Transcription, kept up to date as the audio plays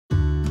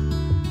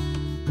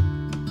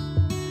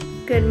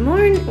Good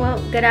morning,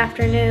 well, good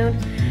afternoon.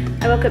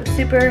 I woke up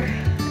super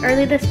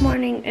early this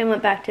morning and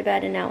went back to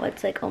bed, and now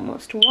it's like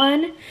almost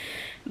 1.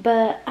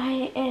 But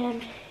I am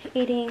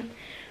eating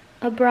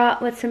a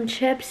brat with some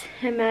chips,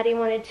 and Maddie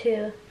wanted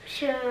to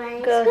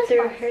go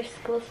through her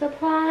school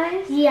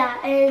supplies.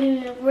 Yeah,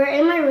 and we're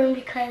in my room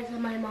because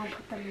my mom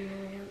put them in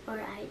my room,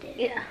 or I did.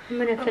 Yeah, I'm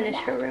gonna finish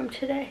her room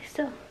today,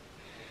 so.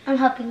 I'm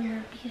helping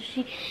her because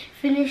she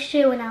finished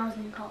it when I was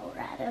in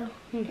Colorado,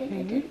 and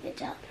I did a good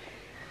job.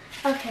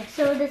 Okay,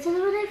 so this is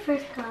what I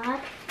first got.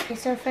 Okay,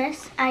 so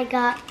first I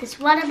got this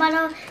water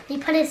bottle. They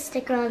put a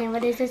sticker on it.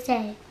 What does it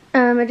say?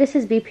 It just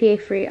says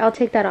BPA free. I'll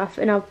take that off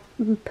and I'll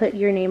put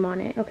your name on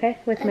it, okay?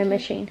 With my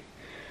machine.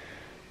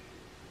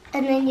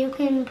 And then you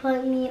can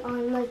put me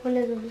on like one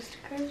of those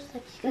stickers.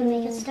 Like you can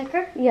make a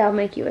sticker. Yeah, I'll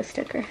make you a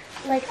sticker.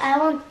 Like I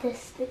want this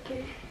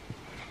sticker.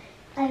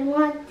 I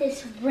want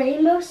this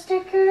rainbow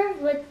sticker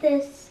with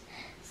this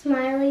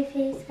smiley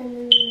face and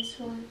then this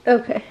one.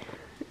 Okay.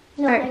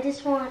 No, right. I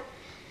just want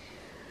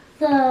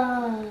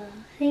the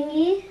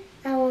thingy.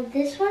 I want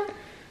this one.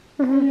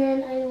 And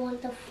then I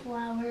want the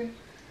flower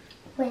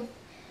with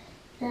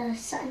the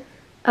sun.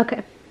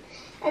 Okay.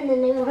 And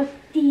then I want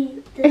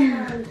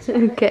this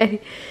one.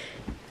 Okay.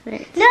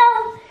 Right.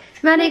 No!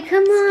 Maddie,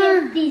 come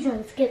on. Skip these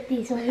ones. Skip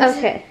these ones.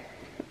 Okay.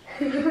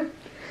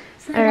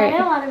 So I got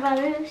a water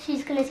bottle.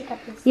 She's gonna take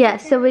up this. Yeah,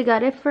 so we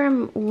got it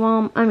from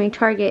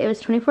Target. It was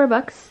 24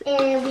 bucks.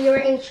 And we were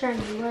in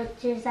Sherman,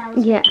 which is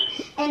yeah.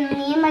 And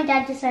me and my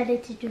dad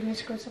decided to do the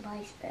school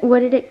supplies there.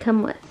 What did it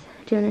come with?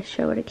 Do you want to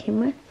show what it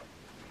came with?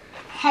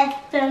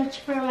 Headphones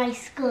for my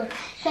school.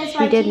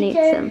 She did need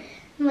some.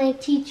 My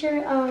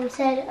teacher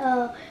said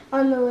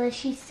on the list,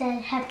 she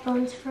said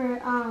headphones for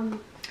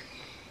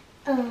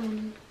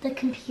the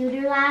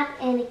computer lab,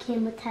 and it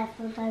came with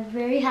headphones. I'm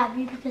very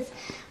happy because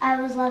I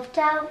was left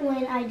out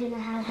when I didn't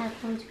have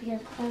headphones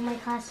because all my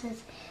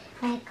classes,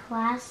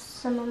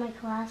 some of my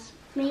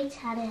classmates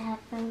had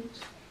headphones.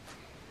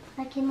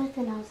 I came with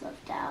and I was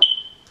left out.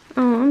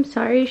 Oh, I'm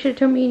sorry. You should have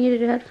told me you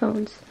needed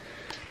headphones.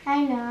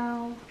 I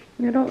know.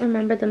 I don't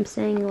remember them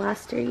saying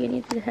last year you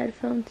needed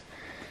headphones.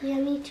 Yeah,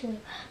 me too.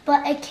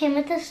 But it came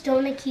with a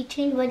stone, a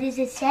keychain. What does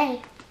it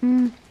say?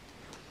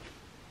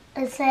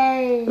 It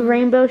says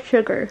Rainbow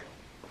Sugar.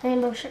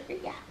 Rainbow Sugar,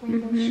 yeah.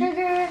 Rainbow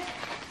Sugar,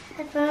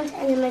 headphones,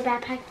 and then my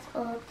backpack's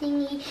all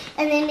thingy.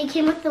 And then it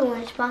came with the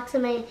lunchbox,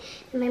 and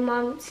my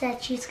mom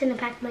said she's gonna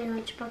pack my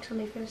lunchbox on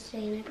my first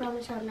day, and I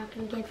promise her I'm not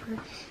gonna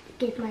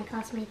give my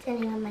classmates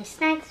any of my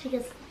snacks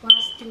because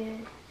last year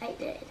I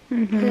did.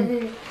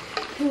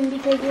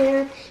 Because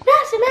they're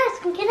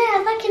mask, can I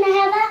have that? Can I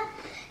have that?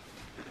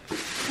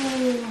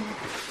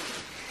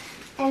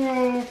 And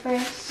then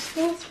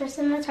first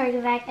in the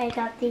Target bag, I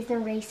got these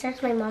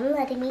erasers. My mom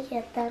letting me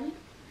get them.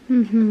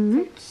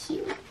 They're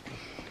cute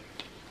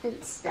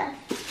and stuff.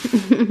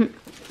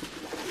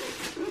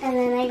 And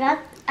then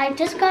I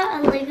just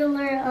got a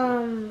regular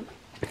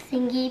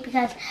thingy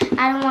because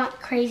I don't want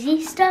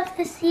crazy stuff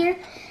this year.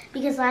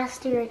 Because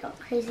last year I got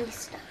crazy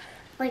stuff.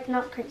 Like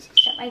not crazy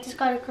stuff. I just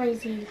got a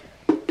crazy.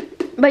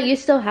 But you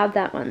still have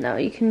that one though.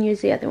 You can use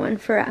the other one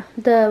for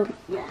the.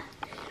 Yeah.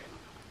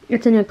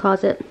 It's in your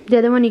closet. The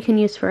other one you can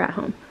use for at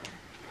home.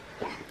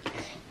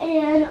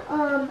 And,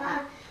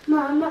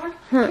 Mama,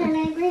 can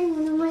I bring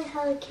one of my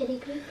Hello Kitty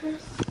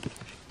papers?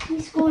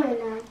 He's school right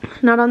now.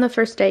 Not on the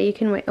first day. You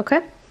can wait,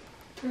 okay?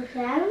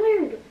 Okay, I don't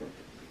know.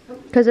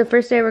 Because the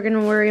first day we're going to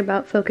worry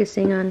about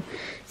focusing on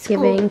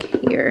giving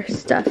your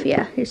stuff.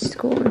 Yeah, your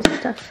school and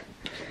stuff.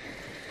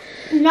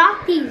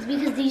 Not these,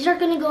 because these are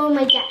going to go on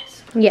my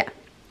desk. Yeah.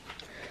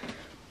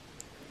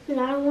 And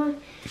I don't want...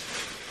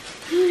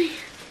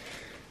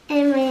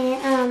 And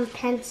my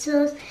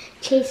pencils,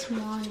 Chase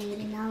wanted,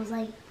 and I was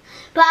like,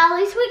 but at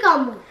least we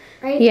got more,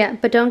 right? Yeah,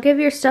 but don't give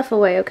your stuff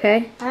away,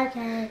 okay?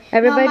 Okay.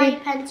 Everybody.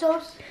 Not my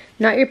pencils?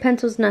 Not your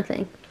pencils,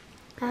 nothing.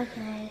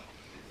 Okay.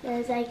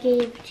 Because I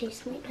gave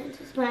Chase my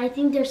pencils, but I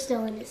think they're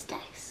still in his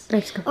desk.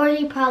 Let's go. Or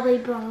he probably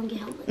brought them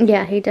home with him.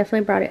 Yeah, he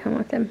definitely brought it home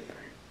with him.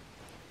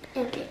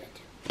 And gave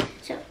it to him.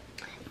 So,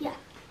 yeah.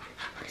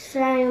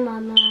 Sorry,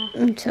 Mama.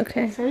 It's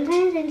okay.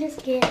 Sometimes I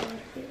just get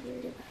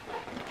weird about it.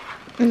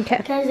 Okay.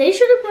 Because they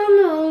should have brought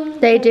their own.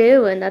 They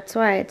do, and that's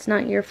why it's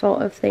not your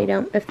fault if they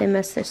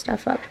mess their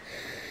stuff up.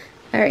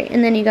 All right,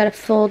 and then you got a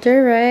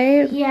folder,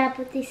 right? Yeah,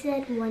 but they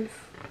said one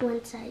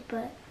side,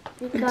 but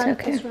we got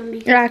this one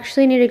because You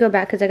actually need to go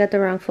back because I got the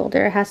wrong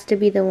folder. It has to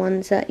be the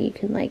ones that you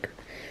can like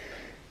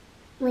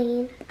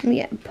lean.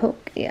 Yeah,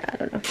 poke. Yeah, I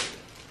don't know.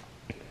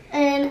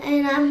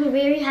 And I'm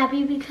very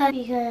happy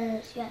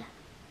because yeah.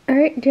 All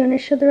right, do you want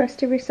to show the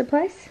rest of your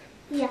supplies?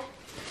 Yeah.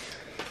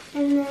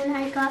 And then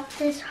I got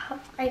this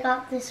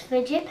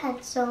fidget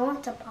pencil.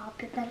 It's a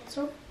poppet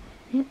pencil.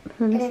 Yep,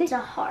 let me see. It's a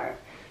heart.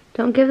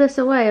 Don't give this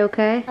away,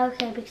 okay?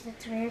 Okay, because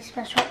it's very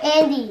special.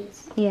 And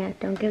these. Yeah,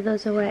 don't give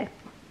those away.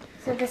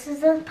 So this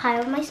is the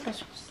pile of my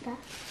special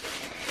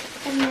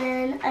stuff. And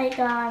then I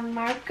got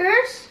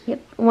markers.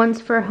 Yep, one's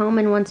for home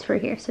and one's for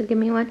here. So give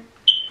me one.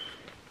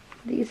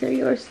 These are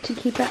yours to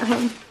keep at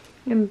home.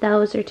 And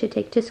those are to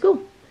take to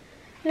school.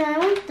 No, I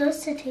want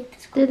those to take the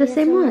school. They're the because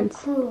same they're more ones.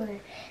 Cooler.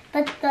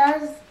 But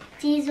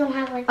these don't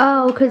have like.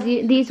 Oh, because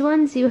these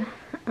ones you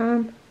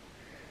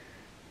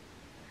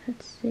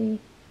let's see.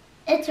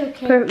 It's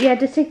okay. Yeah,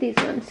 just take these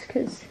ones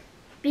because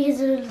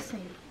they're the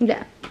same.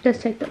 Yeah,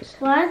 just take those.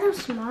 Why are those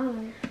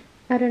smaller?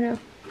 I don't know,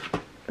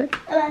 but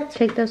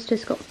take those to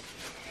school.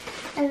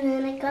 And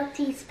then I got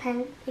these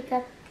pens. I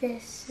got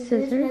this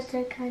Scissors? but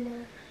they're kind of.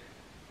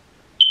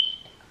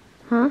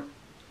 Huh?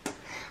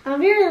 I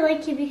don't really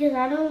like it because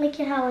I don't like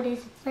it how it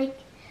is. It's like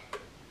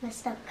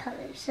messed up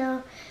color.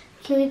 So,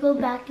 can we go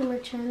back and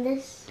return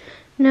this?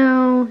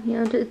 No,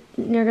 you're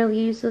gonna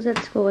use those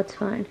at school. It's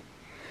fine.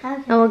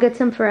 Okay. And we'll get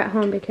some for at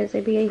home because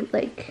they'd be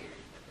like.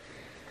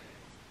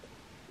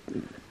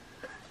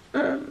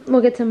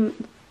 We'll get some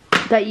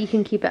that you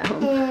can keep at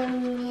home.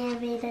 And yeah, I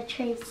made a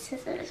trade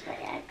scissors by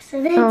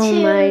accident. Oh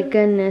too. my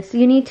goodness!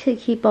 You need to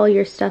keep all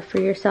your stuff for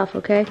yourself,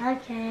 okay?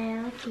 Okay,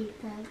 I'll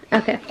keep them.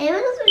 Okay. It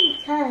was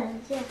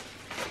because, yeah.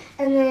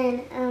 And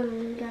then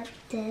we got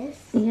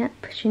this. Yep.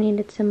 She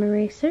needed some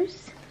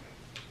erasers.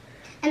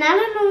 And I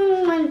don't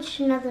know how much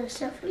other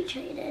stuff we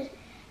traded. I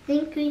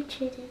think we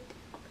traded.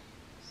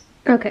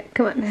 Okay,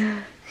 come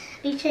on.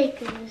 We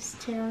traded this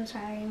too. I'm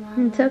sorry,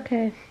 Mom. It's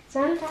okay.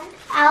 Sometimes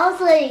I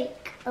was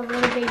like a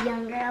little bit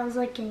younger. I was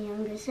like a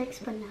younger 6,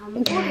 but now I'm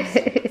older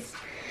 6.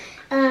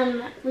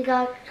 We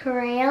got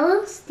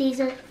Corrales.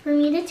 These are for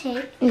me to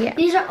take. Yeah.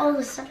 These are all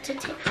the stuff to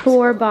take.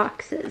 4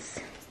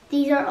 boxes.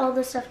 These are all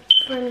the stuff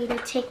for me to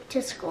take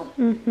to school.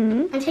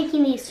 Mm-hmm. I'm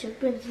taking these two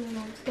because my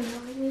mom's gonna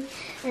want me,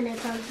 and I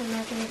promise I'm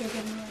not gonna give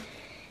them away.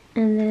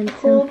 And then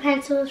Cool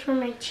pencils from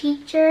my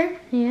teacher.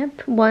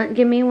 Yep.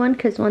 Give me one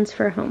because one's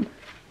for home.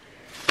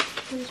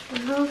 One's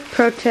from home.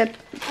 Pro tip: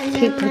 And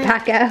keep then them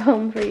back at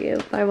home for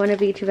you. Buy one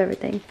of each of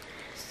everything.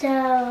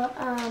 So,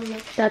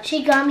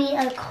 she got me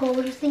a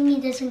cold thingy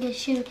just in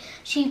case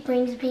she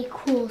brings me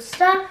cool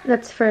stuff.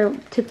 That's for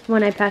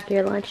when I pack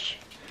your lunch.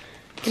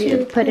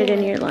 You put it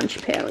in your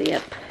lunch pail. Yep.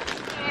 And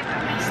for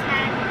my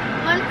snack,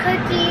 1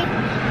 cookie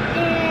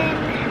and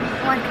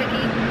 1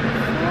 cookie.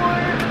 4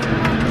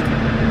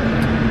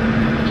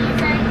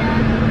 cookies I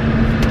got.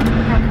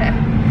 Okay. I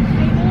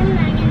think I'm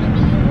not gonna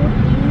be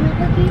eating the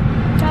cookie,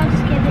 so I'll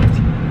just give it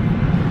to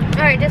you.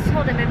 All right, just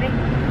hold it, baby.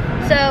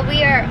 So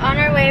we are on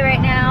our way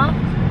right now.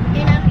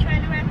 And I'm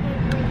trying to wrap it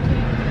with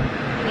blanket.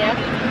 Yep.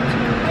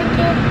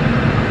 Blanket.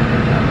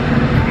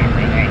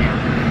 Right now.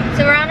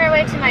 So we're on our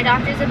way to my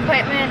doctor's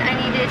appointment. I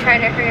need to try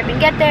to hurry up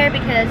and get there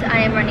because I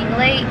am running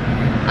late.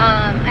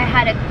 I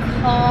had a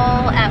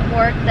call at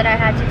work that I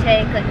had to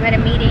take, like we had a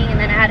meeting, and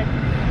then I had a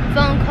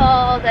phone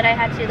call that I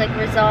had to like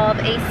resolve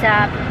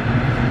ASAP,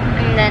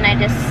 and then I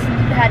just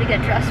had to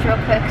get dressed real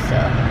quick. So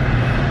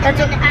that's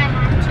and then I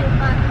had to,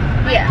 but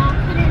my mom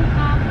couldn't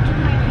do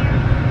my hair.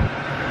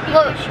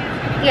 Well,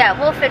 yeah,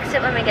 we'll fix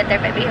it when we get there,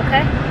 baby.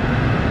 Okay?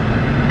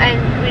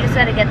 We just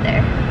gotta get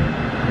there.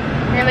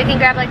 And then we can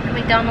grab like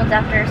McDonald's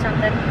after or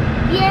something.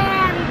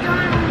 Yeah,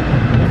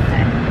 McDonald's.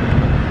 Okay.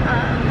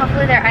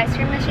 Hopefully their ice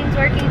cream machine's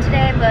working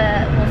today,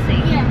 but we'll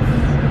see. Yes,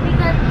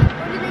 because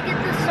we're gonna get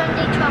the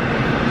Sunday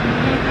chocolate.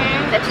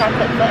 The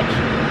chocolate fudge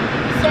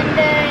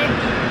sundae.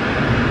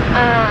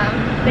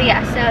 But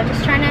yeah, so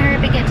just trying to hurry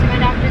up and get to my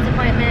doctor's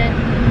appointment.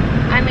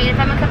 I mean, if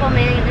I'm a couple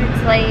minutes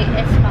late,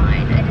 it's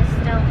fine. I just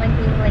don't like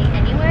being late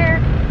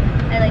anywhere.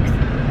 I like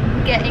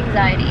get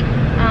anxiety.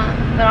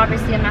 But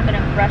obviously I'm not gonna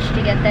rush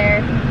to get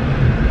there.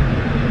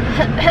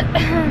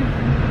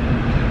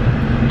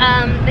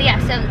 But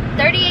yeah, so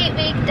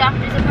 38-week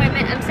doctor's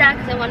appointment. I'm sad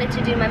because I wanted to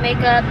do my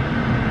makeup,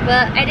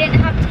 but I didn't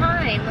have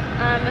time.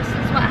 This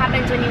is what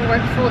happens when you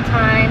work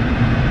full-time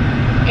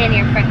and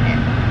you're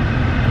pregnant.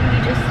 You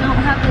just don't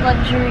have the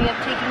luxury of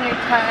taking your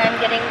time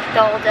getting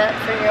dolled up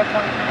for your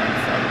appointments.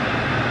 So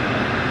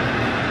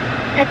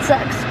it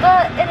sucks,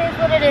 but it is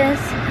what it is.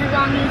 As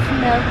long as, you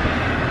know,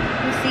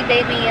 you see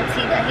baby and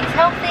see that he's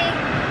healthy,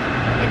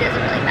 it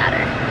doesn't really matter.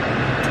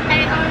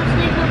 I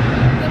honestly hope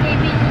the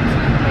baby looks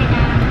like my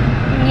dad.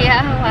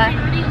 Yeah, why? I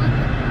already look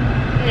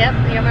like Yep,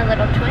 you're my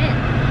little twin.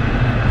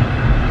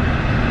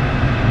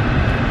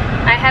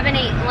 I haven't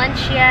ate lunch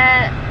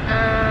yet.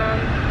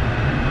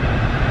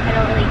 I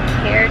don't really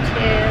care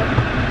to.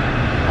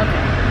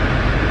 Okay.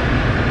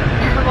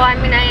 Well, I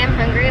mean, I am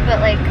hungry, but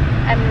like,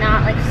 I'm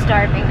not like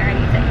starving or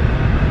anything.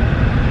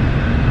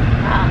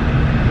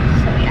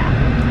 So yeah.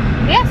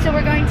 Yeah, so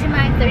we're going to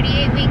my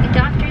 38-week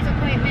doctor's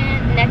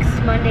appointment. Next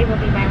Monday will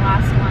be my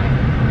last one.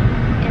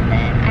 And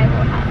then I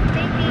will have a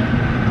baby.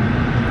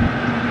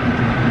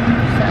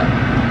 So,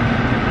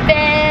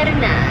 very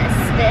nice,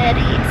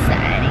 very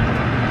exciting.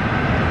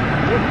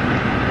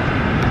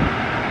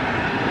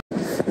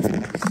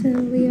 So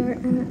we are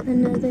at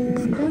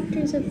another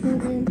doctor's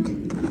appointment.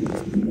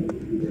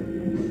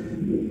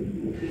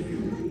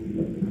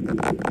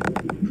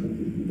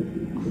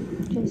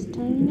 Just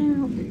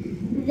hanging out.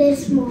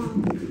 this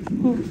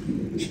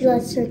mom. She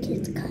lets her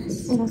kids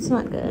cuss. That's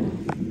not good.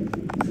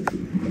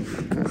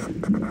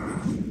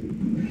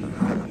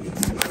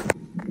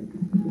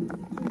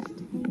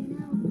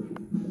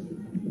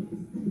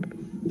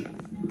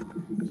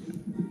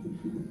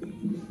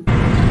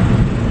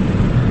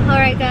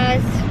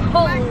 Alright guys.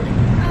 Holy.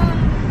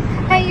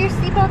 Hey, your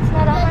seatbelt's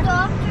not The on.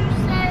 doctor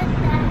said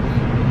that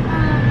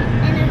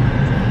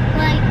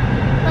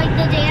like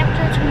the day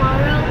after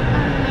tomorrow,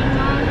 my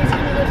mom is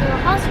gonna go to the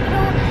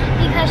hospital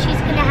because she's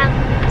gonna have.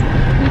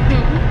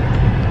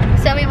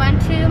 So we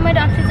went to my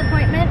doctor's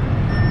appointment.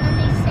 And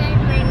they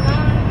said my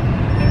mom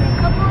in a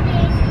couple of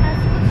days has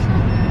to go to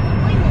the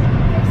appointment.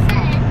 They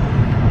said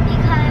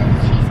because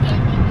she's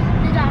getting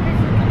the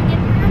doctor's gonna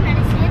give her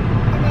medicine,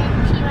 and then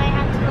she might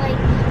have to like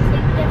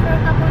sleep there for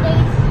a couple of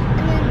days,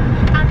 and then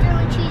after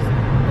when she's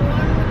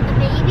born with the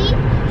baby,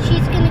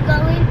 she's gonna go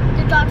in.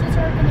 The doctors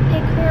are gonna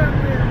pick her a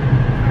room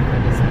for her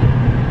to sleep.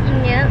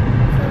 Yep.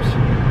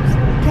 So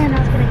Damn, I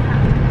was gonna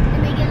come.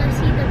 and they get to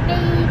see the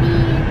baby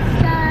and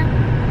stuff.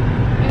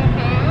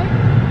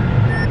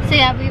 So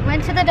yeah, we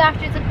went to the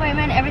doctor's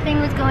appointment. Everything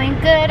was going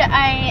good.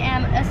 I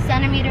am 1.5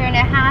 centimeters,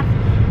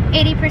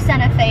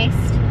 80%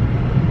 effaced.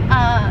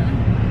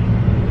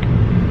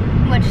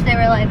 Which they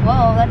were like,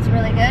 whoa, that's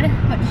really good,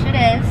 which it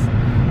is.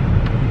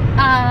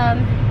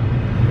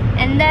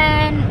 And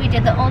then we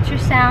did the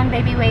ultrasound.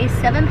 Baby weighs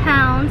 7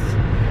 pounds.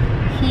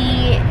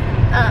 He,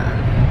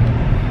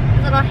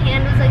 his little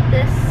hand was like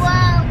this.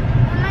 Well,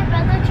 when my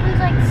brother turns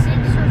like 6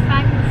 or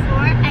 5 or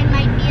 4, I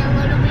might be a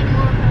little bit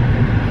more.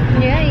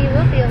 Yeah, you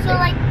will be okay. So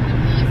like when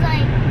he's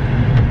like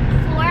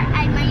 4,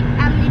 I'm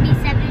gonna be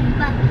 7,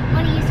 but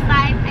when he's 5,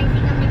 I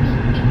think I'm gonna be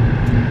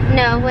 8.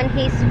 No, when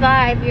he's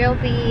 5, you'll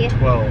be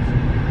 12.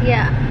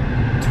 Yeah.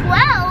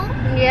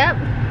 12? Yep.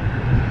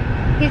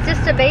 He's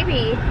just a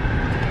baby.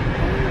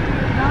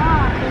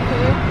 God.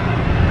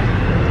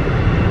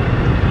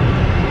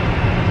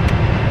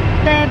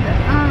 Babe,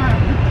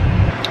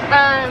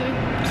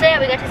 so yeah,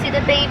 we got to see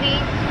the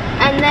baby.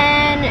 And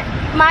then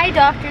my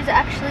doctor's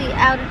actually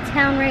out of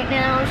town right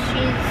now.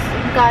 She's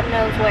God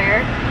knows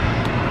where.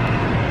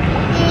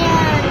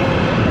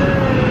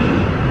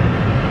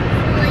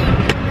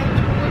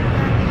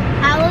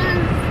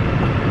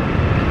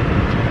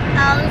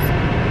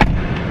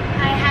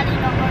 I had a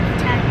heart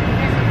attack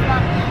because I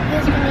thought he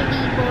was going to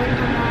be born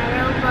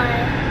tomorrow, but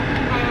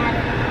I had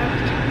a heart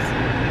attack. So.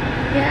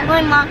 Yeah.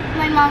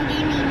 My mom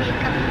gave me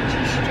makeup and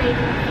she straightened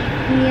my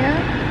hair.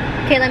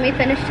 Yeah. Okay, let me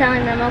finish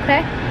telling them,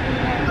 okay? I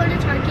go to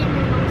Target and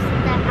my mom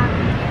said that I'm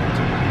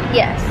tomorrow.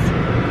 Yes.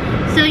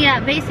 So yeah,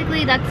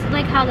 basically that's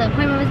like how the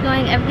appointment was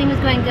going. Everything was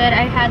going good.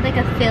 I had like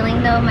a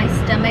feeling though in my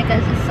stomach. I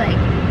was just like,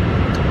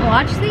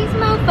 watch these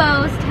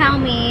mofos tell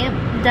me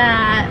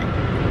that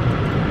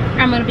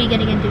I'm gonna be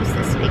getting induced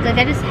this week.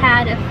 Like I just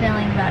had a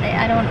feeling about it.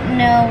 I don't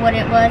know what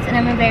it was, and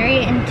I'm a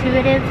very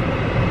intuitive.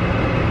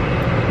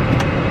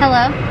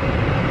 Hello?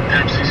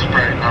 Pepsi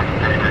Sprite, not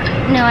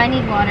Pepsi. No, I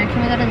need water.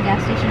 Can we go to the gas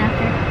station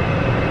after?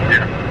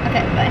 Yeah.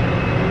 Okay, bye.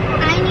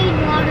 I need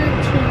water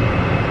too.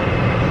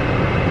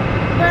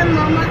 But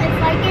Mama, if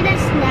I get a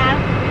snack,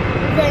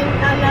 then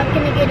I'm not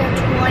gonna get a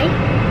toy.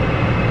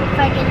 If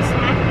I get a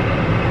snack at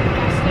the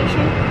gas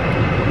station.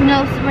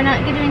 No, so we're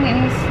not getting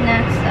any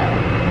snacks though.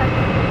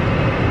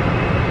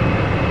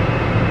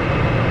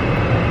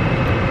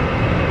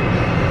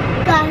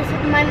 Guys,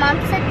 my mom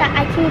said that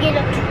I can get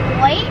a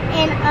toy,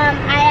 and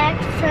I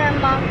asked her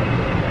mom.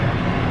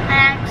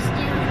 I asked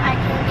if I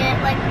can get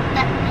like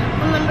that.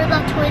 Remember the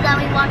toy that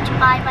we walked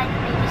by the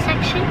baby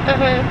section?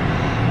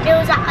 It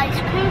was an ice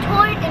cream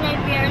toy, and I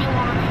really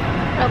want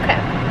it. Okay.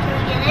 Can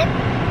we get it?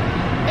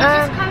 It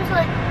just comes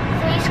with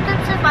 3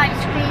 scoops of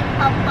ice cream,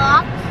 a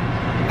box,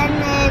 and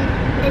then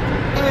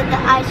the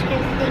ice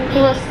cream thingy.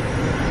 We'll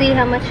see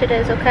how much it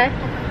is, okay?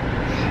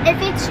 If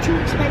it's too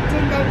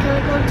expensive, then can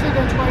we go to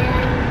the toy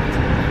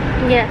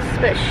aisle? Yes,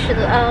 but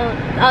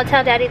I'll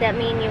tell Daddy that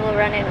me and you will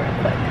run in real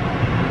quick.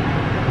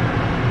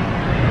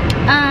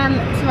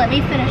 So let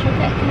me finish,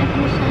 okay? Can I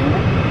finish telling you?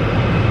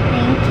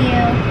 Thank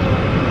you.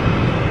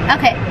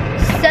 Okay,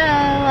 so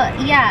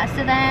yeah,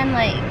 so then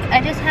like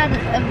I just had a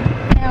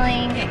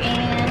feeling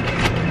and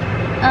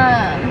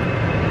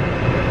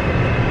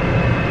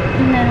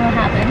then what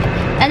happened?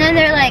 And then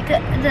they're like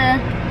the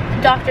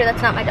doctor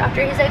that's not my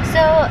doctor, he's like,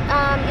 so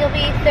you'll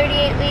be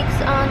 38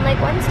 weeks on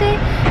like Wednesday?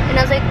 And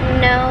I was like,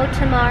 no,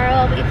 tomorrow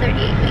I'll be 38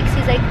 weeks.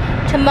 He's like,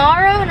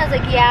 tomorrow? And I was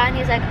like, yeah. And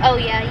he's like, oh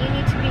yeah, you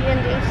need to be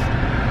induced.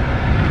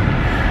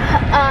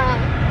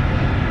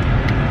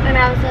 And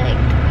I was like,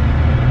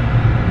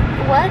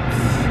 what?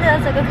 And I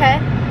was like, okay.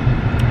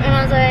 And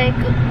I was like,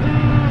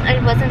 I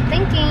wasn't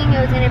thinking it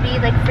was gonna be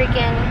like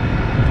freaking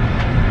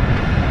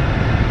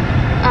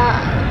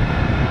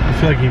I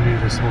feel like you knew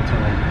this whole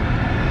time.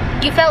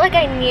 You felt like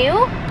I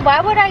knew?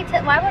 Why would I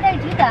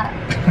do that?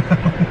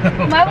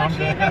 No, Why would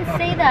she even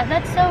say that?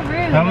 That's so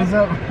rude. How was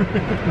that rude?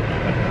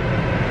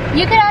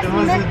 You could ask It me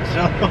was a that.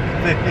 joke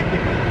thing.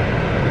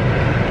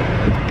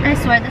 I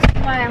swear, this is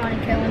why I want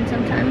to kill him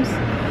sometimes.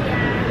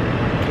 Yeah.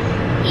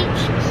 He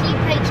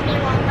breaks me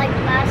wrong. Like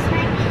last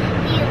night,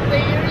 he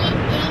literally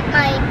ate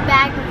my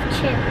bag of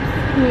chips.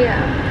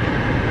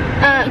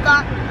 Yeah. He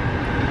got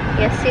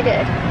Yes, he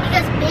did.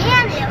 because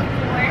Ban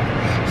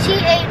she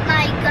ate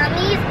my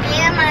gummies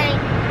and my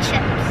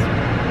chips.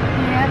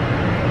 Yeah.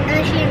 And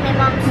then she ate my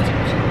mom's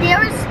chips. They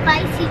were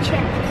spicy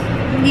chips.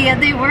 Yeah,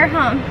 they were,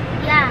 huh?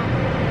 Yeah.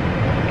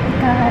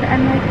 God,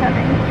 I'm like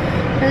having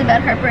really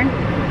bad heartburn.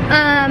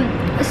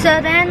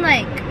 So then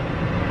like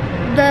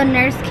the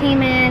nurse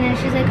came in and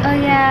she's like, oh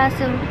yeah,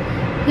 so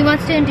he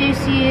wants to induce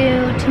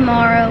you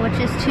tomorrow, which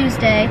is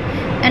Tuesday.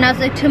 And I was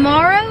like,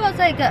 tomorrow? I was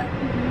like,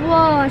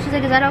 whoa. She's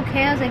like, is that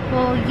okay? I was like,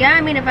 well, yeah,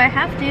 I mean, if I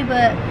have to,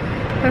 but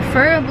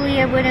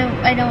preferably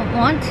I don't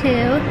want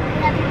to.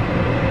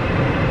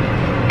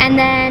 And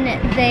then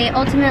they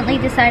ultimately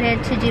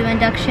decided to do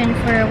induction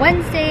for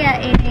Wednesday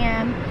at 8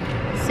 a.m.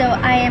 So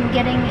I am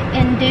getting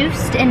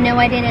induced, and no,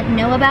 I didn't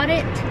know about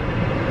it.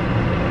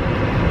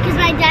 Because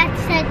my dad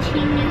said she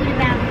knew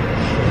about it.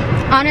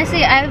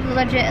 Honestly, I've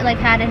legit like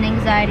had an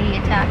anxiety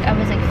attack. I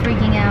was like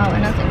freaking out,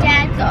 and I was like,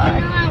 Dad, oh my God.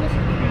 you know I was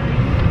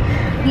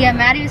crying. Yeah,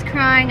 Maddie was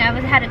crying. I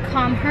had to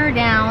calm her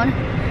down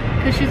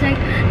because she's like,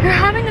 you're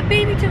having a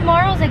baby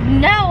tomorrow. I was like,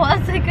 no. I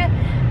was like, no.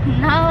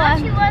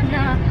 She wasn't.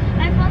 No.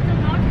 I thought the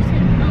doctor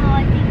said, oh,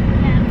 I think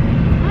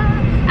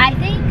I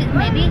think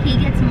maybe he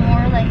gets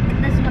more like,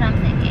 this is what I'm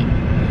thinking.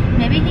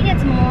 Maybe he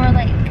gets more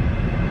like,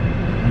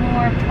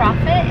 more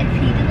profit if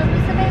he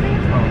delivers the baby.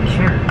 Oh,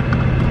 sure.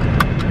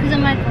 Because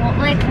I'm like, well,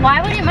 like,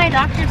 why wouldn't my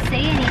doctor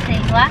say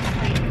anything last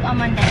week on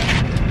Monday?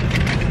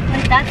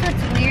 Like, that's what's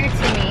weird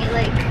to me.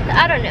 Like,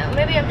 I don't know.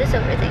 Maybe I'm just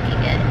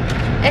overthinking it.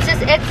 It's just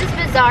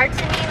bizarre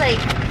to me. Like,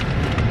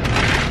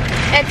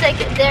 it's like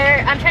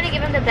I'm trying to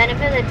give them the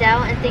benefit of the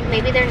doubt and think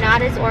maybe they're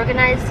not as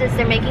organized as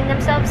they're making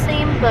themselves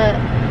seem, but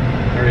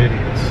They're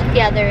idiots.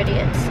 yeah, they're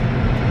idiots.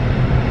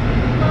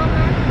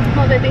 Mama,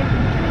 Oh, baby.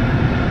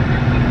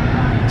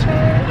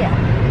 Yeah.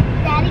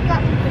 Daddy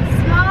got me a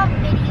small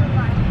video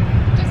one.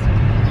 Just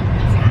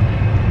really sad.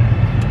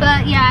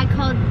 But yeah, I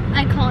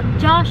called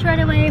Josh right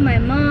away, my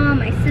mom,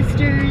 my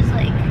sisters,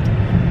 like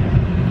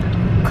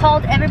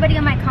called everybody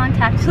on my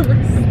contact list.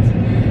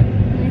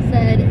 And I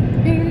said,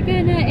 they're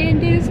gonna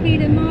induce me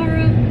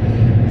tomorrow.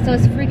 So I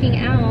was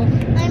freaking out.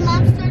 My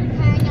mom started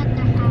crying at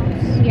the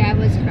house. Yeah, I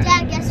was crying.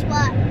 Dad, guess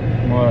what?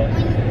 What?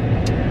 When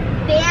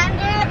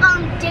Bandit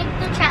dig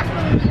the trash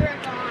when we were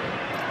gone.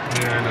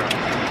 Yeah, I know.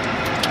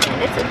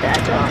 It's a bad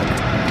dog.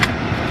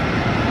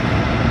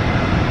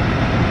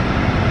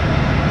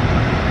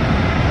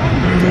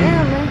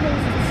 Damn, my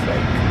hair's just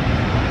like...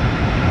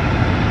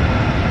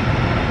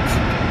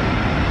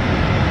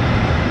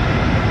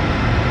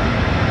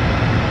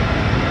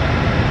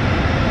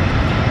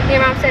 Your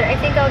mom said, I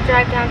think I'll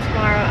drive down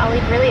tomorrow. I'll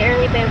leave really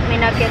early, but may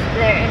not get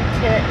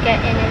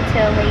in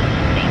until late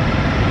evening.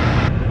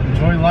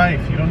 Enjoy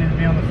life. You don't need to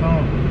be on the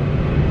phone.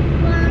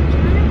 Well, I'm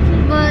trying to.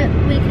 But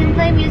we can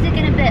play music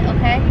in a bit,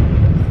 okay?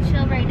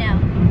 Chill right now.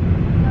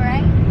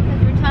 Alright?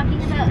 Because we're talking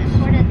about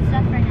important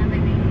stuff right now,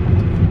 baby.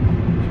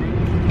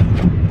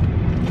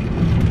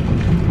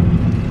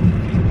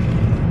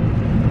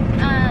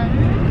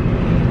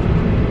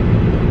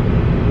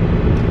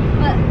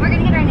 But we're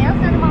gonna get our nails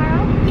done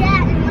tomorrow.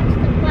 Yeah, and what's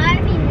the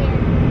Barbie there?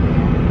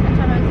 That's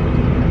what I was gonna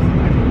do.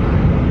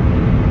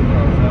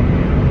 Oh, is that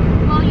me?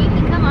 Well, you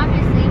can come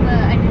obviously, but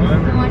I just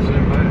Whatever. don't want Who's you.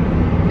 invited?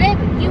 Babe,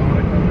 I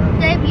wanna come down.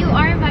 Dave, you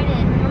are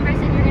invited. Remember I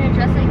said you're gonna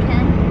dress like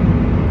Ken?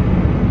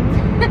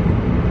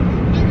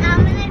 And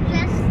I'm gonna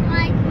dress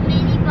like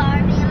Mini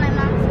Barbie, and my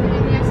mom's gonna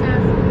dress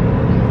as.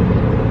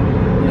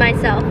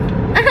 Myself.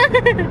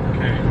 Okay.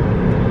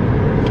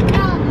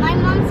 No, my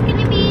mom's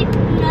gonna be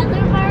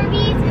another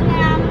Barbies, and then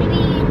I'm gonna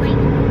be like.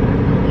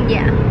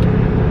 Yeah.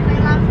 My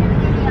mom's gonna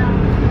be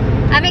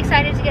I'm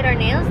excited to get our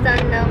nails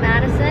done though,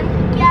 Madison.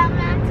 Yeah,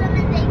 Maxim,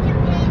 and they can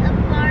pay a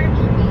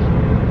Barbie name.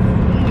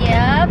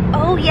 Yep.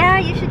 Oh yeah,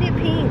 you should do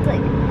pink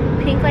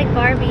like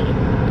Barbie.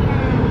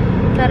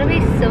 Yeah. That'll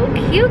be so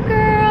cute,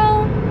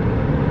 girl.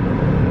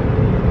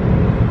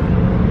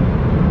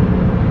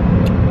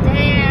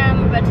 Damn,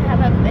 we're about to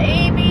have a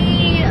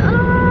baby.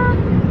 Oh.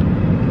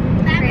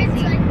 Mavericks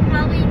Crazy. like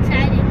probably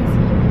excited to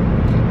see.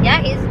 Yeah,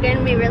 he's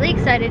gonna be really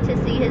excited to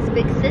see his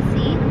big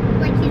sissy.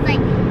 Like he's like,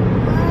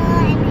 oh,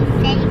 I'm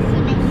excited to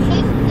see my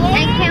sister.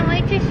 I can't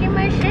wait to see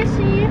my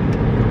sissy.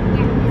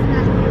 Yeah, it's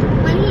not.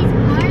 When he's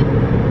born,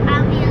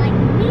 I'll be like,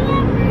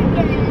 never,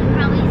 and then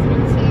probably he's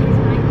gonna say this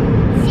one.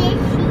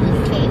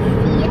 Sissy,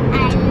 I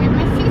love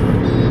my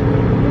sissy.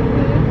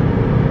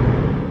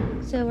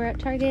 So we're at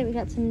Target. We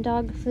got some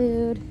dog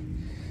food,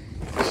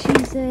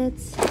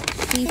 Cheez-Its,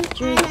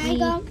 beef And I jerky.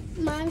 got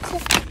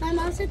my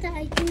mom said that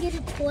I can get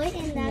a toy,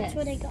 and that's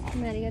what I got.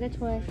 Maddie got a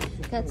toy.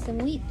 Got some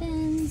wheat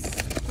thins.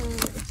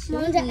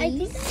 Mom, I think I chilies.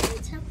 need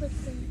help with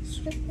the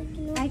strip, like,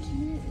 you know. I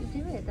can't do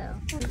it though.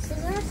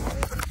 Scissors?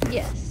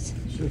 Yes.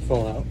 Should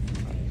fall out.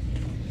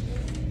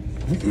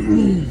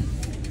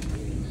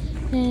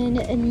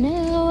 And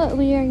now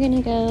we are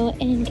gonna go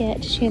and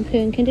get shampoo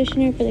and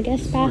conditioner for the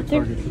guest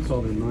bathroom. Target puts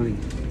all their money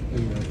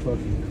in their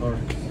fucking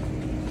carts.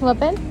 What,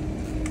 babe?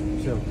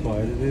 See how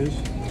quiet it is?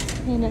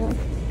 I know.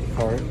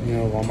 Cart, you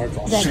know, Walmart's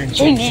all Like, shing,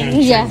 ching, shing,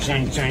 shing, yeah.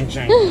 shing, shing,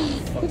 shing.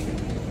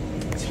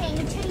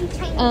 Ching, ching,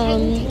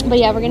 ching, But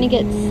yeah, we're gonna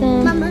get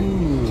some. Mama,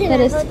 can That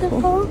I is hold the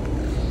cool. phone?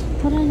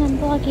 Hold on, I'm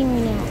vlogging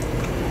right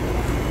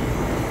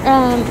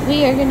now.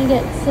 We are gonna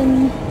get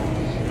some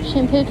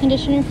shampoo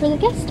conditioner for the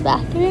guest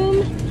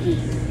bathroom.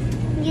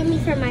 Give me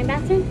for my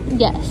bathroom?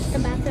 Yes. The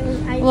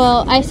bathroom.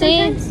 Well, I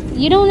say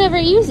you don't ever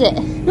use it.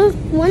 No,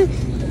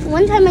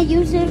 one time I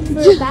used it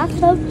for a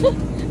bathtub.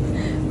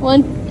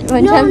 One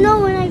time.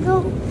 No, when I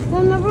go.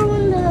 Remember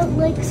when the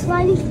like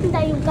sliding thing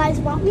that you guys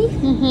bought me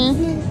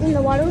in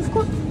the water was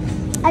cool?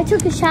 I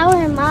took a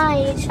shower in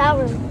my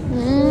shower.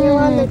 And we were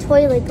on the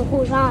toilet the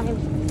whole time.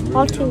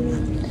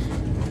 Watching.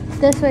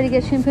 This way to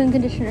get shampoo and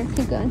conditioner.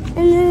 Keep going.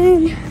 And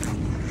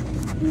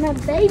then my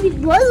baby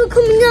brother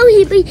coming out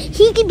here,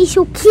 he can be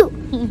so cute.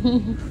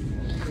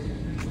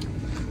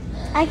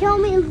 I can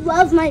only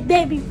love my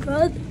baby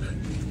brother.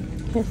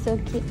 You're so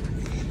cute.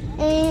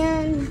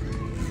 And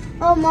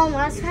Mom,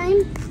 last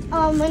time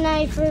when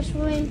I first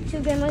went to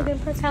Grandma and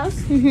Grandpa's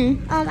house,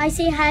 I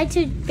say hi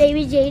to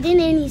baby Jaden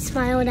and he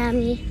smiled at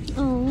me.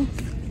 Oh.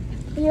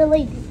 You're a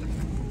lady.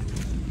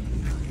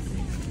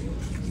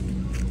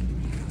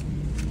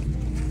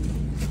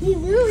 He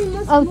really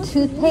must.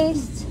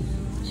 Toothpaste.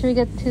 Should we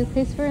get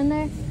toothpaste for in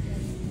there?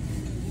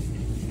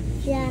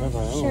 Yeah,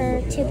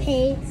 sure.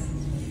 Toothpaste.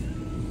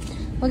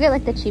 We'll get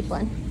like the cheap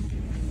one.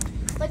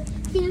 But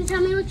can you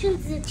tell me which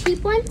one's the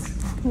cheap ones?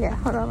 Yeah,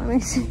 hold on, let me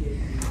see.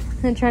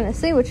 I'm trying to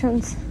see which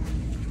one's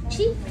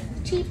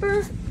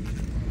Cheaper,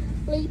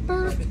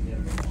 leaper.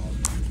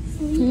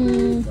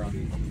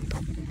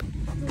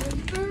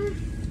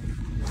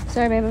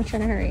 Sorry, babe, I'm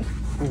trying to hurry.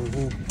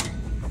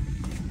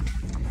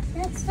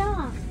 Let's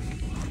stop.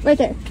 Right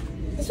there.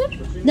 This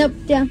one? Nope,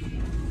 down.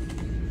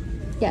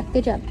 Yeah,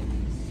 good job.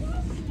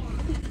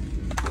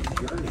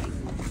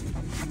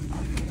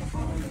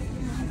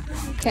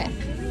 Okay.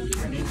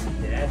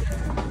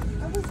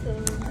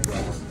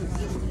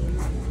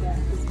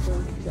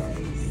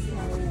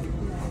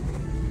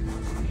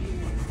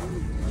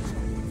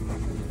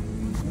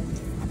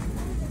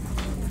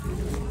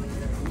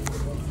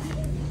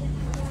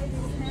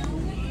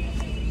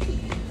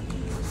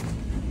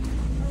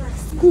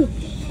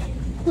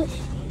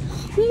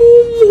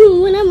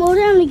 When I'm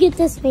older, I'm gonna get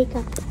this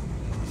makeup.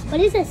 What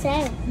does it say?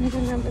 I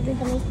don't know, baby.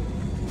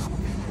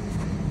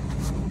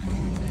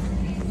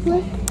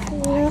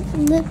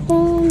 Lip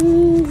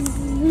balms,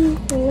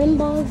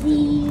 Limbaugh.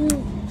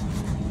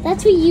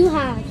 That's what you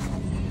have.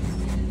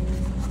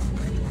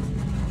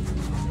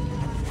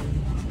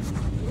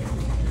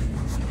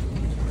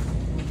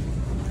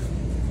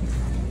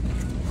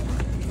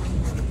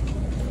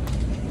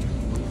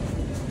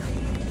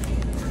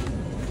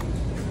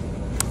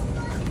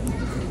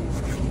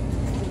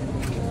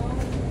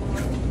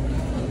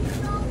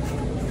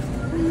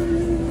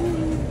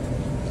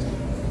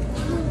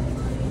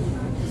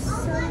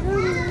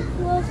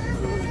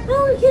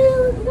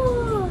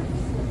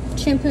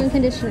 Shampoo and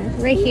conditioner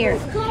right here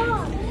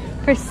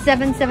for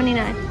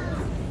 $7.79.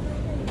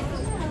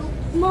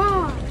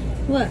 Mom,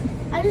 What?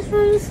 I just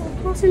found this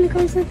person that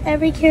comes with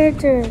every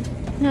character.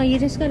 No, you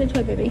just got a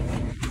toy, baby.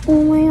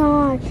 Oh my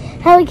god.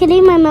 Hello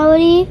Kitty, my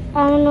melody.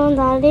 I don't know who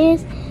that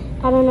is.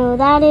 I don't know who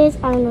that is.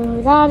 I don't know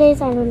who that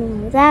is. I don't know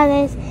who that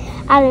is.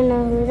 I don't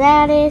know who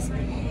that is.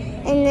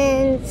 And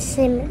then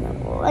Cinnamon.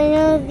 I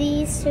know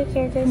these two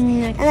characters.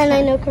 Next and then time.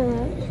 I know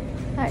Corona.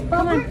 Alright,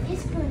 come on.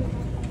 Is Corona.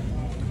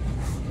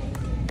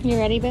 You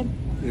ready, babe?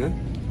 Yeah.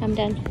 I'm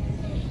done.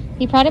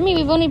 You proud of me?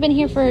 We've only been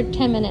here for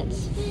 10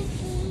 minutes.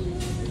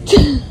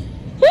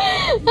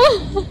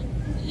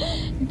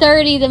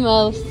 30 the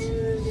most.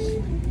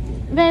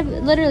 Babe,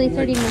 literally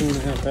 30 minutes.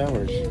 2.5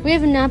 hours. We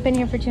have not been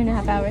here for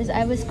 2.5 hours.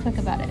 I was quick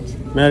about it.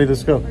 Maddie,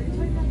 let's go.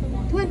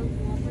 Come on.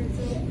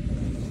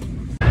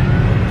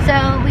 So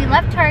we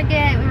left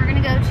Target. We were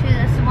gonna go to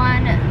this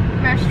one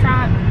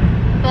restaurant,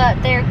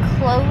 but they're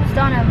closed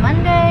on a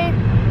Monday.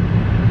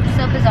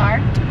 So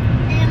bizarre.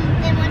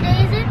 And what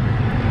day is it?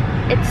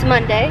 It's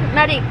Monday.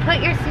 Maddie, put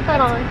your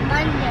seatbelt on.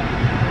 Monday.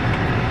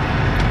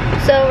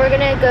 So we're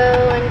gonna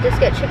go and just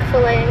get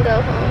Chick-fil-A and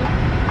go home.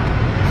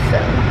 So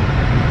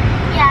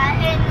Yeah,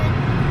 and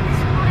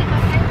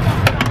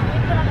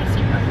put on my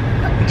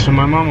seatbelt. So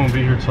my mom won't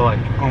be here till like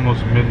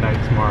almost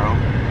midnight tomorrow.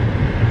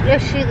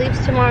 if she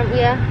leaves tomorrow,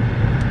 yeah.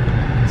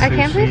 I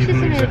can't believe she's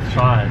leaves gonna.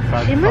 at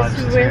 5. She must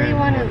really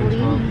want to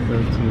leave.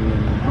 13.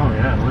 Oh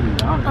yeah, what are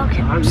you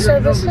Okay, so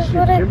this is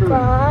what I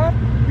got.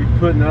 You're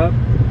putting up.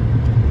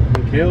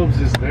 And Caleb's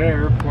just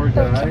there, poor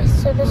guy. Okay,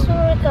 so this is what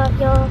I got,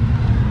 y'all.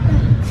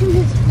 I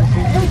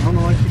don't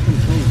know why she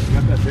complains. She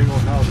got that big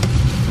old house.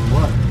 For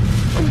what?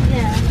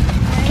 Yeah.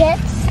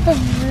 Guess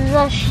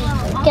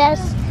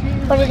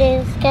what it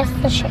is. Guess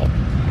the shape.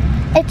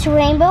 It's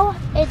rainbow.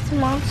 It's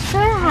Monster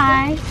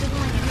High.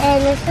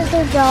 And this is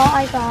the doll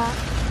I got.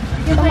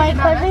 So my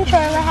cousin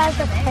Charlotte has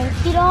a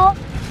Frankie doll.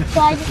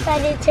 So I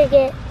decided to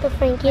get the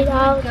Frankie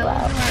doll as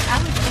well.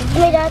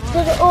 My dad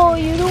said, oh,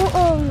 you don't,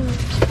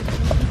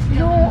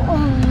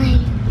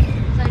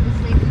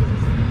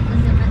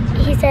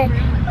 he said,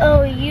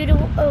 oh, you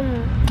don't,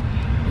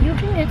 you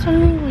can get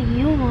something what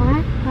you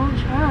want, not what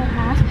Charlotte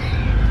has.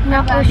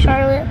 Not what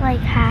Charlotte,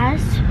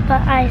 has,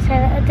 but I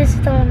said, this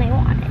is the one I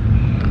wanted.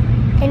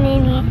 And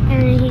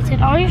then he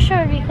said, are you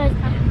sure? Because,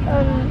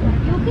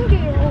 you can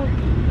get your own.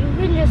 You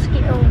can just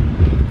get your own.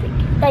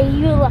 That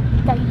you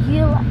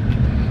like.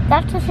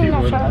 That's the thing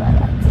that Charlotte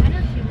likes.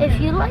 If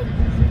you like,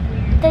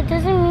 that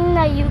doesn't mean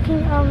that you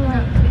can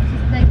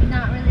Like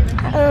not really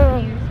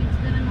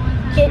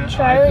the get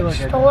Charlotte's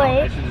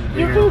toy.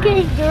 You can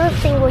get your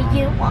thing what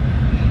you want.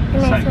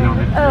 And I said,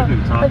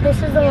 oh, but this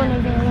is the one I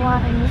didn't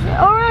want. And he said,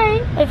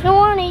 alright, if you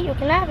want it, you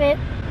can have it.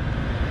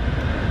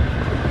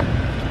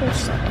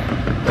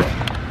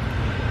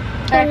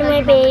 And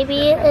my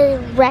baby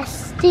is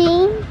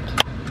resting.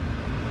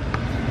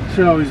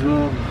 She always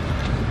will.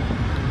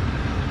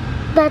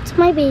 That's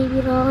my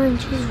baby doll, and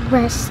she's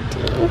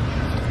resting.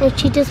 And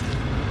she just,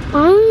 I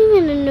don't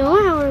even know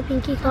how her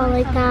pinky got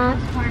like that.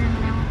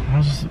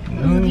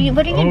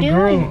 What are you doing?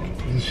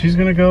 Girl, she's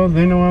gonna go.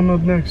 They know I'm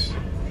up next.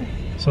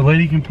 So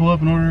lady can pull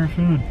up and order her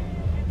food.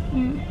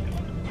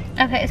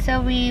 Okay,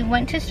 so we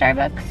went to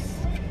Starbucks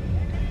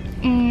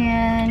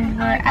and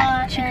we're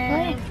at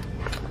Chick-fil-A.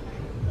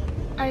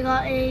 I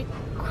got a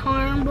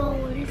caramel,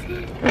 what is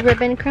it?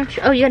 Ribbon crunch.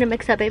 Oh, you gotta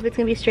mix up, babe. It's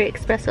gonna be straight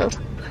espresso.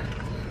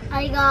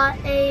 I got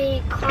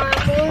a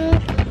caramel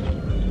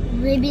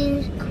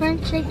ribbon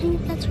crunch, I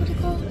think that's what it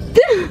calls.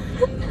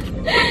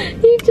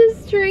 You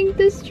just drank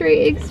the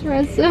straight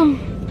espresso.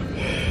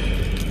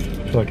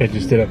 I feel like I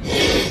just did a.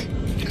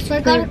 So I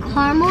got a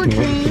caramel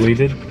drink.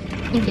 Deleted?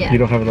 Yeah. You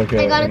don't have like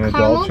an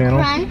adult channel?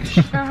 Crunch.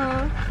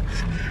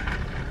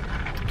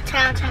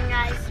 Chow time,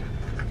 guys.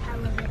 I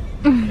love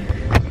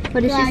it.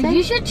 What did she say?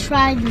 You should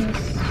try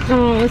this.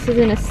 Oh, this is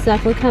gonna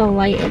suck. Look how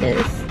light it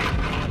is.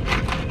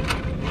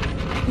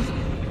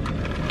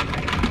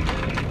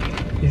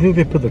 You think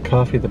they put the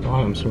coffee at the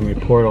bottom so when we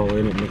pour it all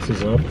in, it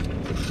mixes up?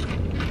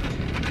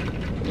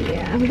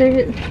 Yeah,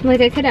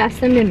 like I could ask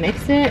them to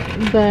mix it,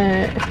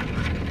 but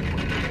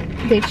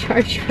they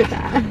charge for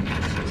that.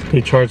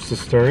 They charge to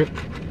stir it?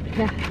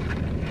 Yeah,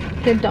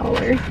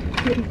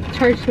 $1. They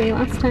charged me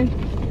last time.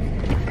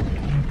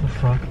 What the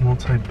fuck?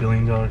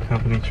 Multi-billion-dollar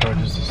company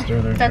charges to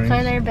stir their That's drinks?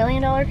 why they're a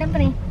billion-dollar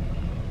company.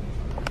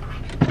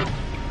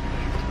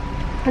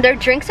 Their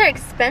drinks are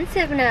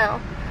expensive now.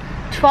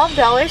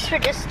 $12 for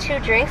just 2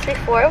 drinks.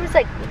 Before it was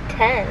like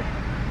 10,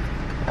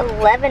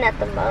 11 at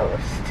the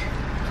most.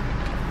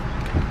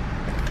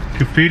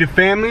 Could feed a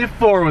family of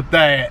 4 with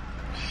that.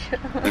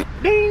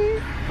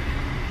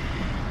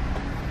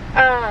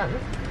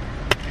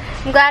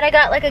 I'm glad I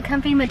got like a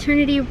comfy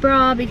maternity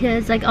bra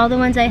because like all the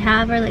ones I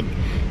have are like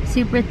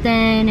super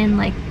thin and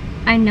like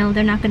I know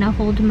they're not gonna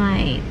hold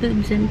my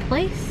boobs in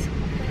place.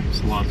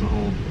 It's a lot to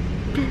hold.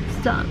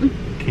 Stop.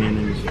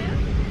 Cannons.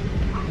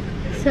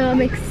 So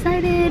I'm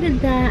excited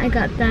that I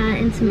got that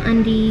and some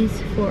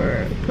undies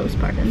for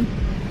postpartum.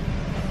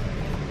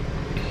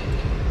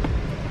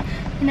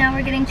 And now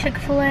we're getting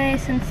Chick-fil-A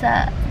since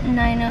that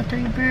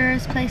 903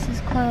 Brewers place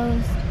is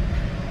closed.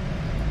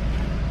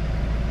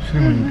 She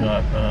even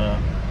got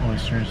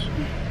oysters.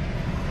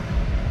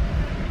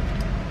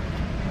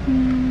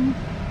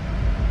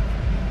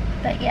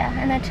 But yeah,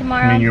 and then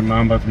tomorrow. I mean, your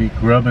mom about to be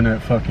grubbing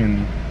at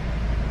fucking.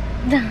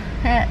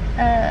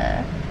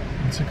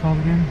 What's it called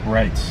again?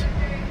 Rights.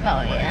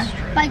 Oh yeah.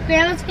 My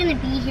grandma's gonna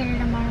be here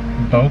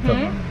tomorrow. Both of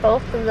them.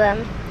 Both of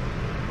them.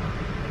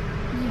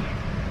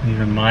 Yeah.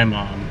 Even my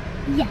mom.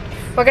 Yes.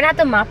 We're gonna have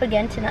to mop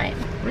again tonight.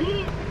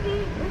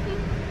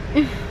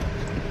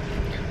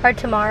 Or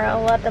tomorrow,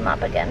 we'll have to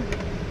mop again.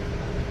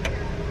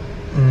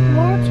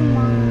 More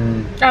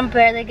tomorrow.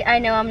 I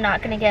know I'm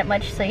not gonna get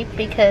much sleep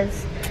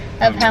because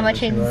of how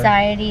much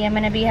anxiety I'm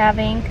gonna be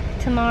having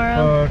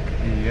tomorrow. Fuck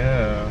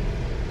yeah.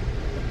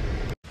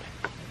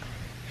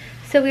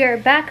 So we are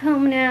back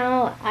home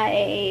now.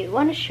 I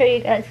want to show you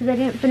guys, because I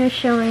didn't finish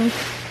showing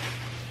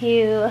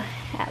you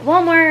at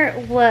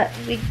Walmart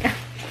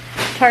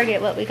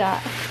Target what we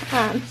got.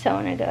 So I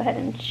want to go ahead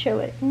and show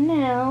it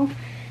now,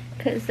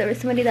 because there was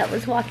somebody that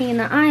was walking in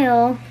the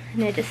aisle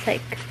and it just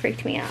like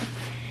freaked me out.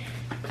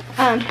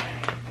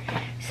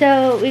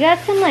 So we got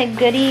some like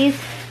goodies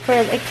for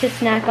like to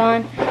snack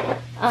on,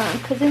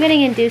 because I'm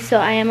getting induced, so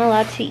I am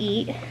allowed to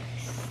eat.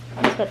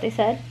 That's what they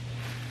said.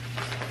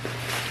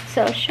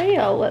 So I'll show you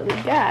all what we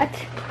got.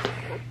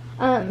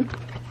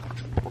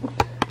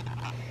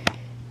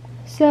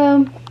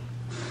 So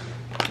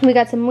we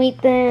got some wheat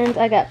thins.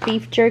 I got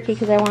beef jerky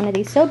because I wanted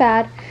these so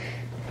bad.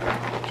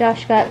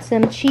 Josh got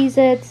some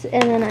Cheez-Its,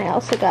 and then I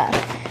also got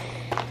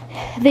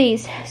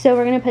these. So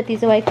we're gonna put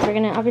these away because we're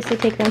gonna obviously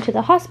take them to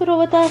the hospital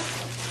with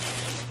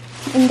us.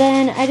 And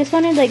then I just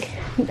wanted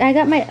I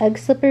got my UGG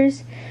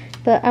slippers,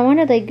 but I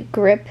wanted like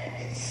grip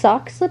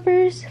sock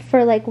slippers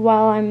for like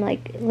while I'm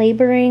like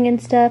laboring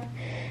and stuff.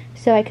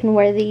 So I can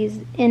wear these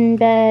in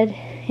bed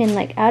and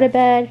like out of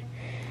bed,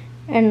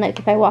 and like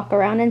if I walk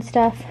around and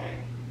stuff,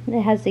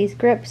 it has these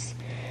grips.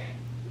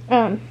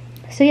 So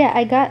yeah,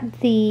 I got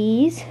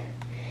these.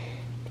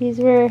 These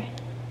were, I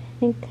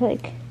think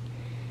like,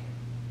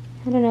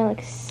 I don't know,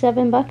 like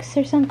 $7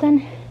 or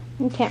something.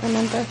 I can't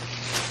remember.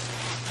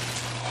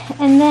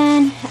 And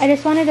then I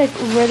just wanted a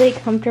really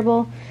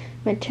comfortable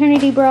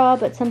maternity bra,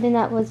 but something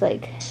that was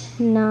like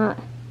not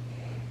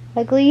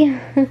ugly.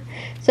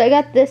 So I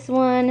got this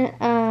one.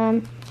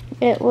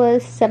 It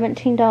was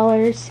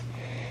 $17,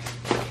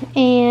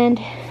 and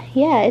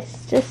yeah,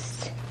 it's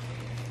just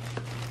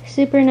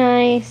super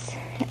nice.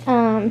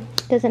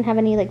 Doesn't have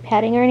any like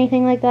padding or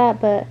anything like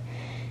that, but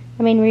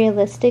I mean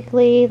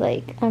realistically,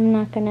 like I'm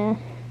not gonna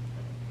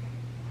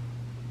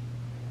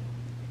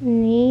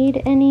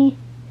need any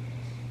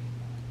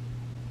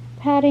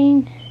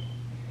padding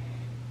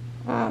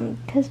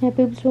because my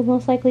boobs will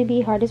most likely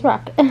be hard as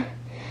rock.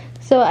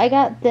 So I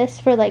got this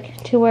for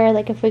like to wear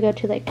like if we go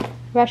to like a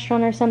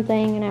restaurant or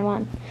something and I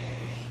want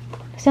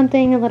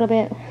something a little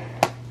bit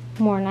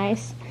more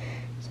nice.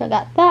 So I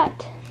got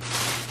that.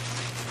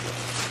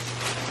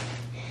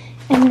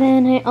 And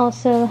then I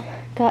also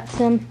got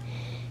some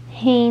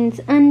Hanes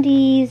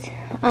undies.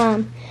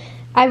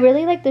 I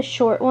really like the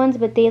short ones,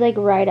 but they like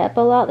ride up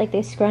a lot, like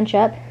they scrunch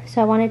up.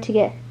 So I wanted to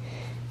get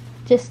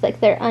just like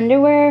their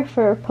underwear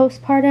for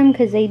postpartum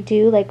because they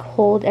do like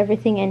hold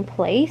everything in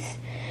place.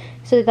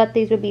 So I thought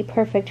these would be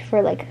perfect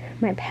for like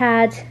my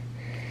pads.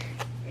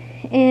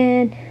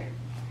 And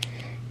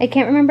I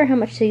can't remember how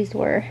much these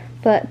were,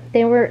 but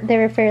they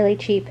were fairly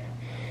cheap.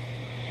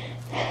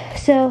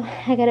 So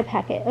I got a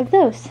packet of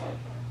those.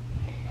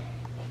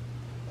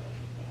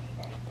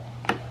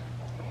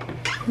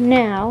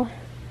 Now,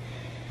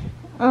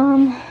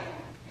 I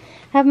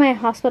have my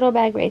hospital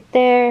bag right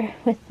there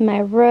with my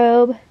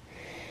robe.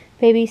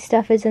 Baby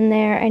stuff is in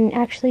there. I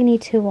actually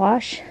need to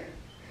wash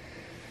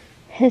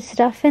his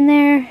stuff in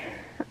there.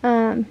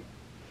 And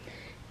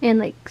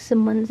like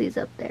some onesies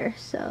up there.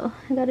 So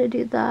I gotta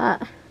do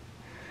that.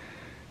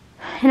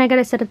 And I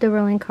gotta set up the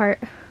rolling cart.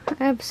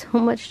 I have so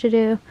much to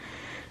do,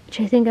 which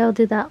I think I'll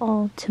do that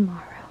all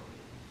tomorrow.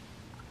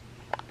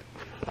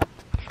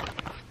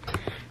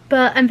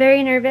 But I'm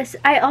very nervous.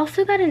 I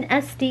also got an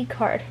SD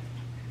card.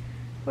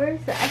 Where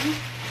is that?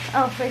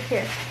 Oh, right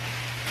here.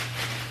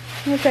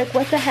 I was like,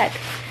 what the heck?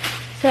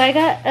 So I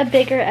got a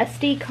bigger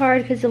SD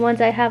card because the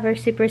ones I have are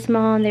super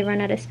small and they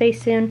run out of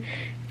space soon.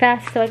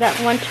 Fast, so I got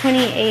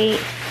 128.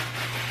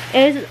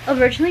 It was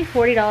originally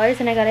 $40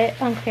 and I got it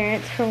on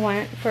clearance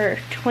for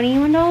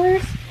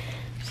 $21.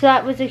 So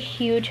that was a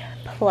huge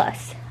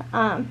plus.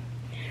 So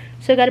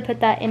I got to put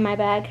that in my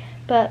bag.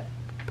 But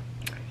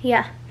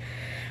yeah,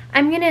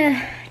 I'm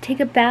gonna take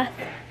a bath,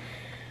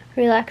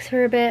 relax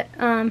for a bit.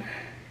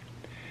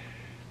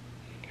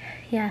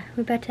 Yeah,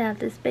 we're about to have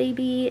this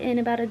baby in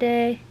about a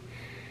day.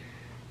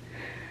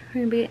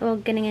 We're gonna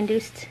be getting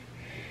induced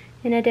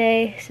in a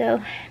day,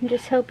 so I'm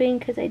just hoping,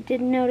 because I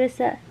did notice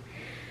that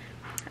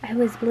I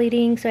was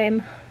bleeding, so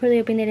I'm really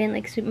hoping they didn't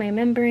like sweep my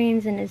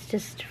membranes and it's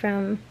just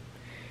from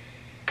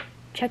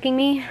checking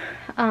me.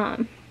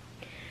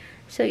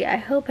 So yeah, I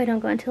hope I don't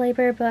go into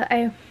labor, but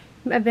I've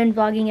been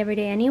vlogging every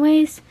day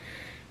anyways,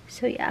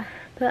 so yeah.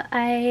 But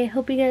I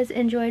hope you guys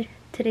enjoyed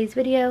today's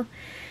video.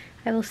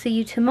 I will see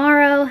you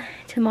tomorrow.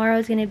 Tomorrow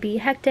is going to be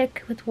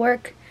hectic with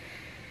work.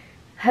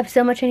 I have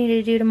so much I need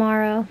to do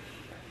tomorrow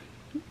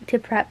to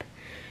prep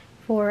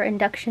for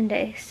induction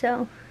day.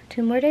 So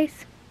 2 more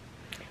days.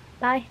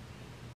 Bye.